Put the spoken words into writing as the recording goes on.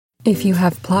If you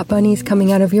have plot bunnies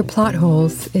coming out of your plot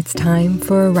holes, it's time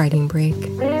for a writing break.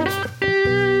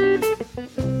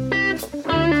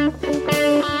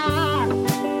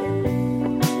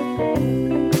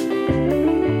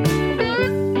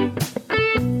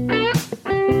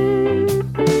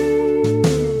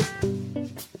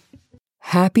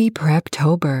 Happy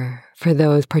Preptober for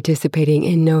those participating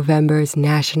in November's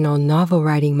National Novel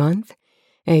Writing Month,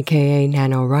 aka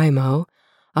NaNoWriMo.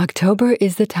 October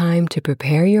is the time to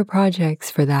prepare your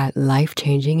projects for that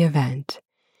life-changing event.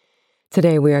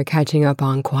 Today we are catching up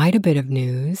on quite a bit of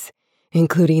news,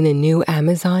 including the new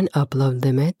Amazon upload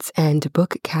limits and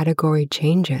book category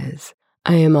changes.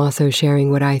 I am also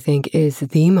sharing what I think is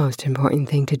the most important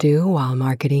thing to do while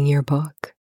marketing your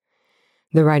book.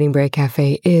 The Writing Break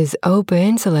Cafe is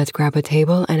open, so let's grab a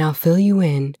table and I'll fill you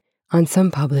in on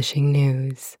some publishing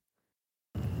news.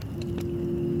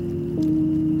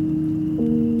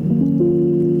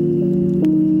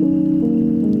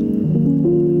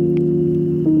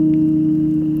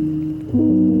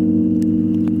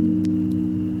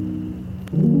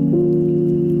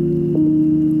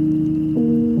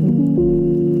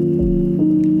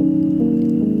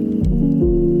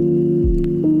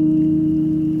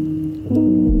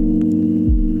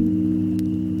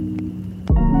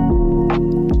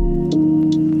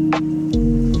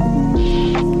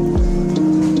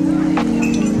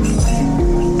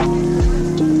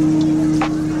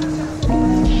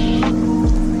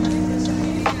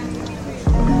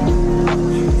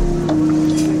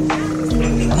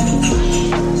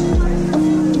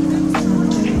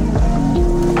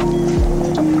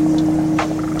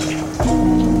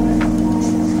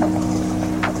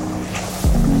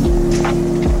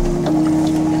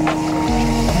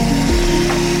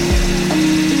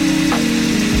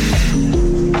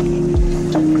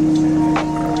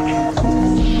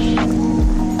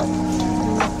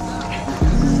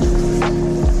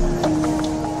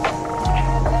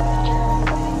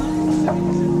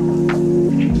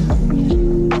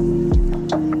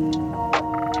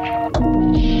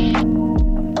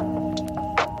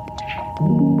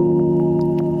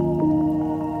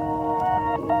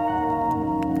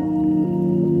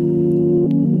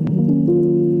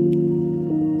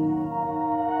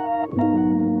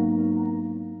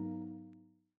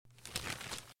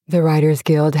 The Writers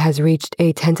Guild has reached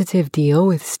a tentative deal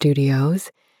with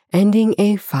studios, ending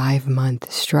a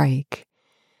 5-month strike.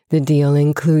 The deal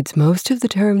includes most of the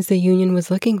terms the union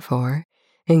was looking for,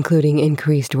 including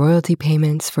increased royalty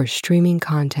payments for streaming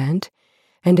content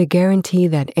and a guarantee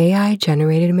that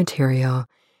AI-generated material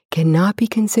cannot be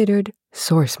considered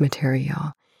source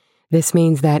material. This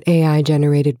means that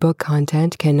AI-generated book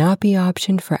content cannot be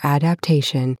optioned for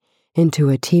adaptation into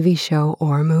a TV show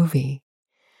or movie.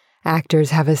 Actors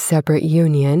have a separate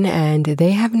union, and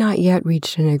they have not yet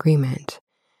reached an agreement.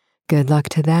 Good luck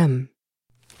to them.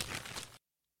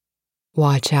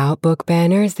 Watch out, book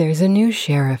banners, there's a new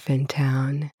sheriff in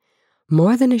town.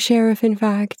 More than a sheriff, in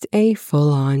fact, a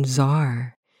full-on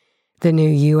czar. The new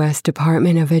U.S.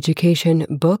 Department of Education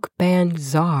book ban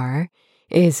czar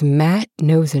is Matt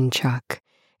Nosenchuk,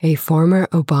 a former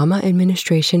Obama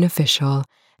administration official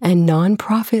and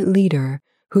nonprofit leader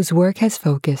whose work has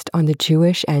focused on the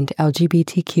Jewish and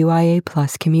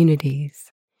LGBTQIA+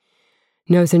 communities.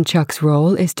 Nosenchuk's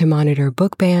role is to monitor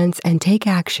book bans and take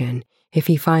action if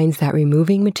he finds that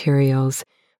removing materials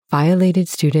violated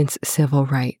students' civil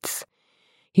rights.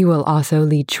 He will also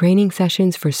lead training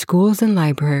sessions for schools and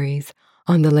libraries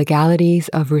on the legalities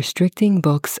of restricting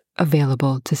books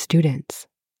available to students.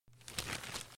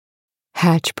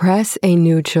 Hatch Press, a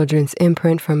new children's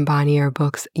imprint from Bonnier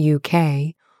Books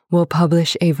UK, will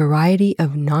publish a variety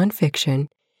of nonfiction,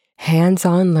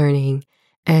 hands-on learning,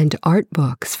 and art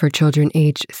books for children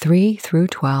aged 3 through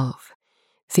 12.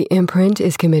 The imprint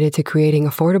is committed to creating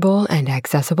affordable and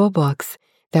accessible books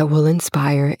that will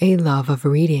inspire a love of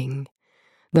reading.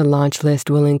 The launch list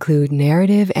will include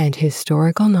narrative and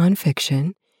historical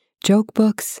nonfiction, joke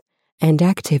books, and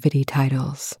activity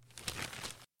titles.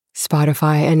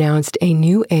 Spotify announced a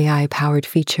new AI-powered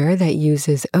feature that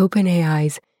uses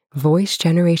OpenAI's voice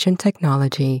generation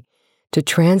technology to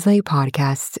translate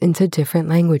podcasts into different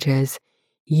languages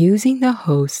using the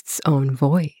host's own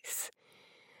voice.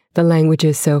 The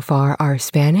languages so far are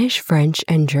Spanish, French,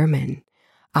 and German.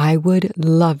 I would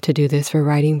love to do this for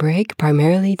Writing Break,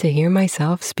 primarily to hear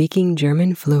myself speaking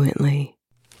German fluently.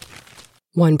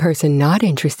 One person not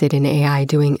interested in AI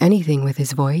doing anything with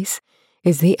his voice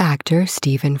is the actor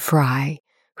Stephen Fry,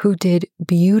 who did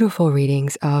beautiful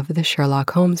readings of the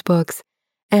Sherlock Holmes books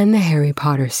and the Harry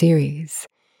Potter series.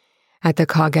 At the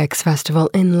CogX Festival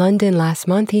in London last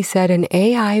month, he said an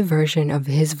AI version of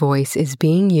his voice is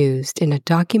being used in a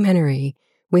documentary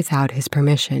without his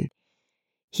permission.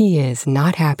 He is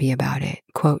not happy about it.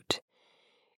 Quote,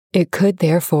 "It could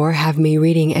therefore have me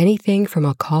reading anything from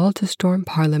a call to storm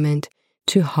Parliament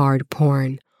to hard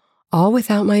porn, all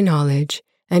without my knowledge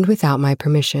and without my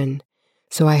permission.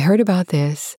 So I heard about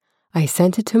this, I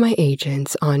sent it to my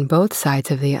agents on both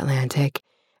sides of the Atlantic,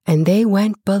 and they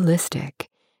went ballistic.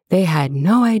 They had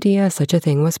no idea such a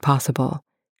thing was possible."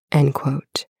 End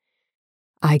quote.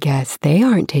 I guess they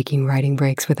aren't taking writing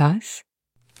breaks with us.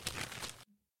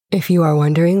 If you are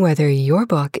wondering whether your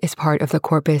book is part of the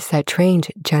corpus that trained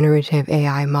generative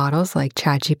AI models like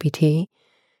ChatGPT,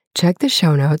 check the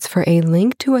show notes for a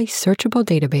link to a searchable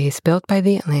database built by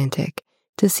The Atlantic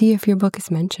to see if your book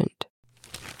is mentioned.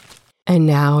 And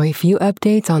now a few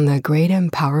updates on the great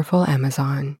and powerful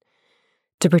Amazon.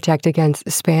 To protect against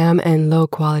spam and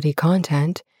low-quality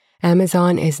content,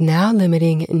 Amazon is now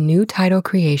limiting new title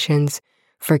creations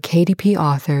for KDP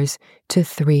authors to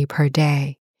 3 per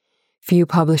day. Few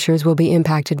publishers will be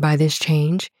impacted by this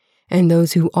change, and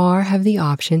those who are have the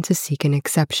option to seek an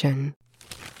exception.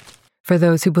 For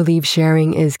those who believe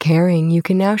sharing is caring, you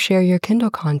can now share your Kindle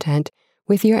content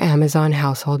with your Amazon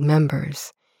household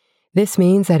members. This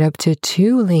means that up to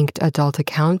 2 linked adult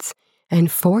accounts and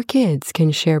 4 kids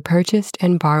can share purchased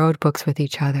and borrowed books with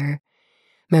each other.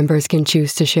 Members can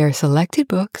choose to share selected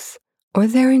books or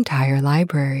their entire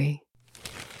library.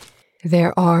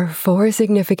 There are 4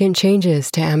 significant changes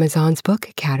to Amazon's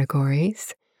book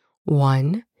categories.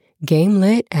 1. Game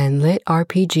Lit and Lit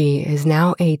RPG is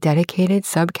now a dedicated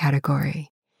subcategory.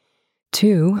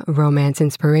 2. Romance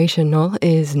Inspirational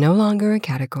is no longer a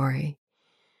category.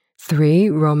 3.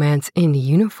 Romance in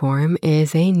Uniform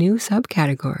is a new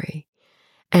subcategory.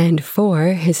 And 4.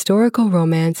 Historical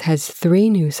Romance has 3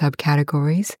 new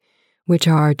subcategories, which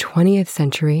are 20th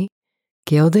Century,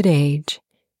 Gilded Age,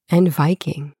 and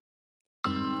Viking.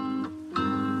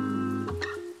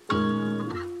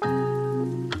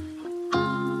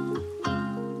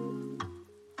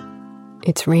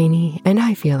 It's rainy and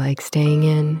I feel like staying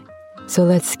in, so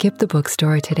let's skip the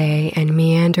bookstore today and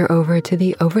meander over to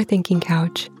the overthinking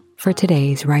couch for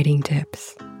today's writing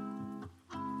tips.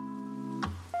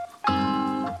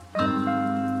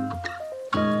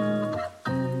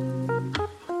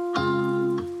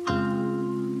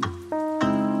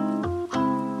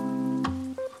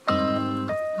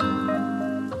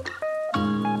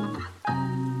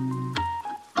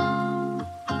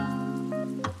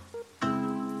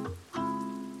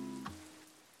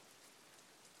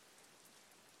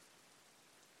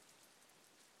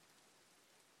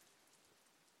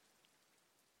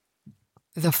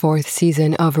 The 4th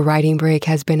season of Writing Break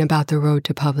has been about the road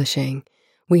to publishing.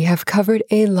 We have covered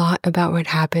a lot about what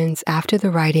happens after the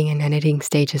writing and editing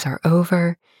stages are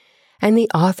over, and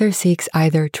the author seeks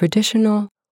either traditional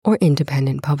or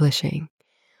independent publishing.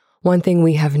 One thing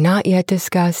we have not yet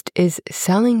discussed is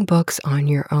selling books on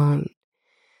your own.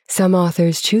 Some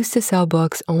authors choose to sell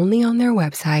books only on their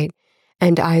website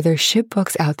and either ship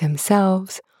books out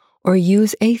themselves or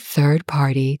use a third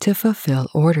party to fulfill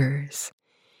orders.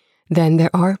 Then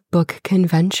there are book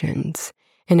conventions.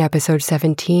 In episode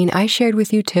 17, I shared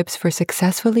with you tips for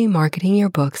successfully marketing your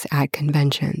books at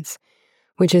conventions,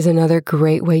 which is another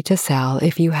great way to sell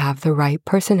if you have the right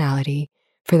personality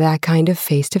for that kind of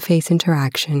face-to-face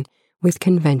interaction with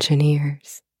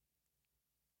conventioneers.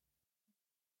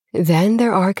 Then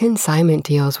there are consignment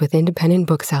deals with independent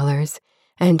booksellers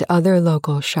and other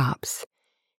local shops.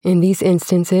 In these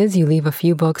instances, you leave a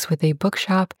few books with a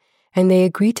bookshop and they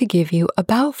agree to give you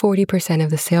about 40% of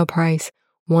the sale price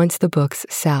once the books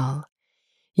sell.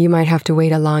 You might have to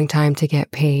wait a long time to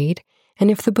get paid,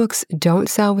 and if the books don't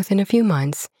sell within a few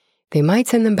months, they might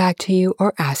send them back to you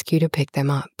or ask you to pick them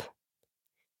up.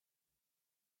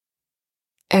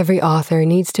 Every author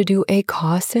needs to do a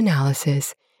cost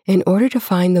analysis in order to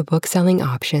find the book-selling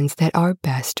options that are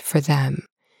best for them.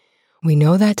 We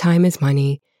know that time is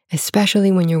money,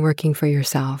 especially when you're working for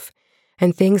yourself,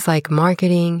 and things like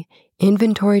marketing,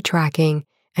 inventory tracking,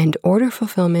 and order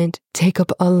fulfillment take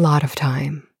up a lot of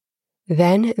time.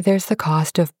 Then there's the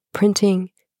cost of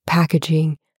printing,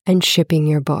 packaging, and shipping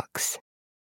your books.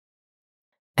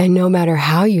 And no matter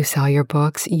how you sell your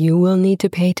books, you will need to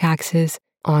pay taxes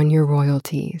on your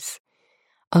royalties.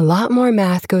 A lot more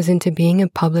math goes into being a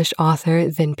published author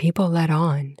than people let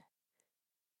on.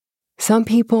 Some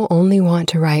people only want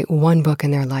to write one book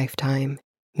in their lifetime,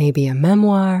 maybe a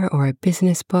memoir or a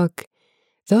business book.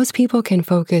 Those people can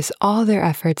focus all their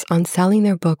efforts on selling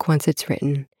their book once it's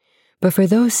written. But for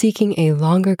those seeking a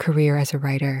longer career as a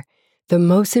writer, the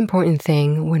most important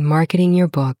thing when marketing your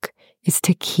book is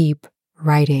to keep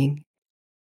writing.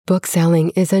 Book selling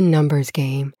is a numbers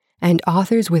game, and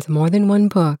authors with more than one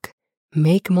book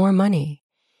make more money,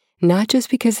 not just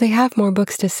because they have more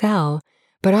books to sell,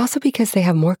 but also because they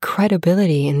have more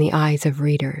credibility in the eyes of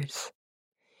readers.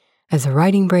 As a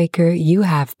writing breaker, you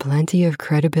have plenty of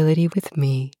credibility with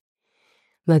me.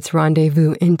 Let's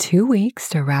rendezvous in 2 weeks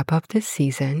to wrap up this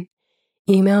season.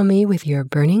 Email me with your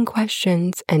burning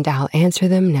questions and I'll answer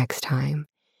them next time.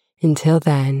 Until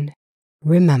then,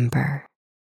 remember,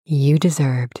 you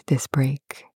deserved this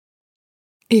break.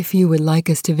 If you would like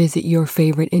us to visit your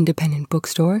favorite independent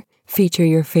bookstore, feature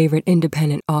your favorite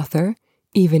independent author,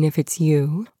 even if it's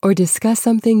you, or discuss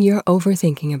something you're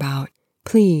overthinking about,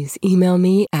 please email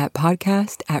me at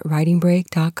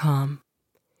podcast@writingbreak.com.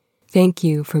 Thank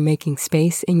you for making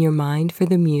space in your mind for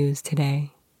the muse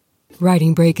today.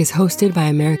 Writing Break is hosted by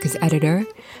America's Editor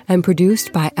and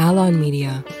produced by Alon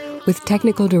Media, with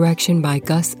technical direction by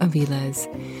Gus Aviles.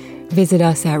 Visit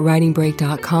us at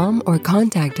writingbreak.com or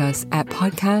contact us at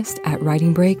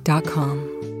podcast@writingbreak.com.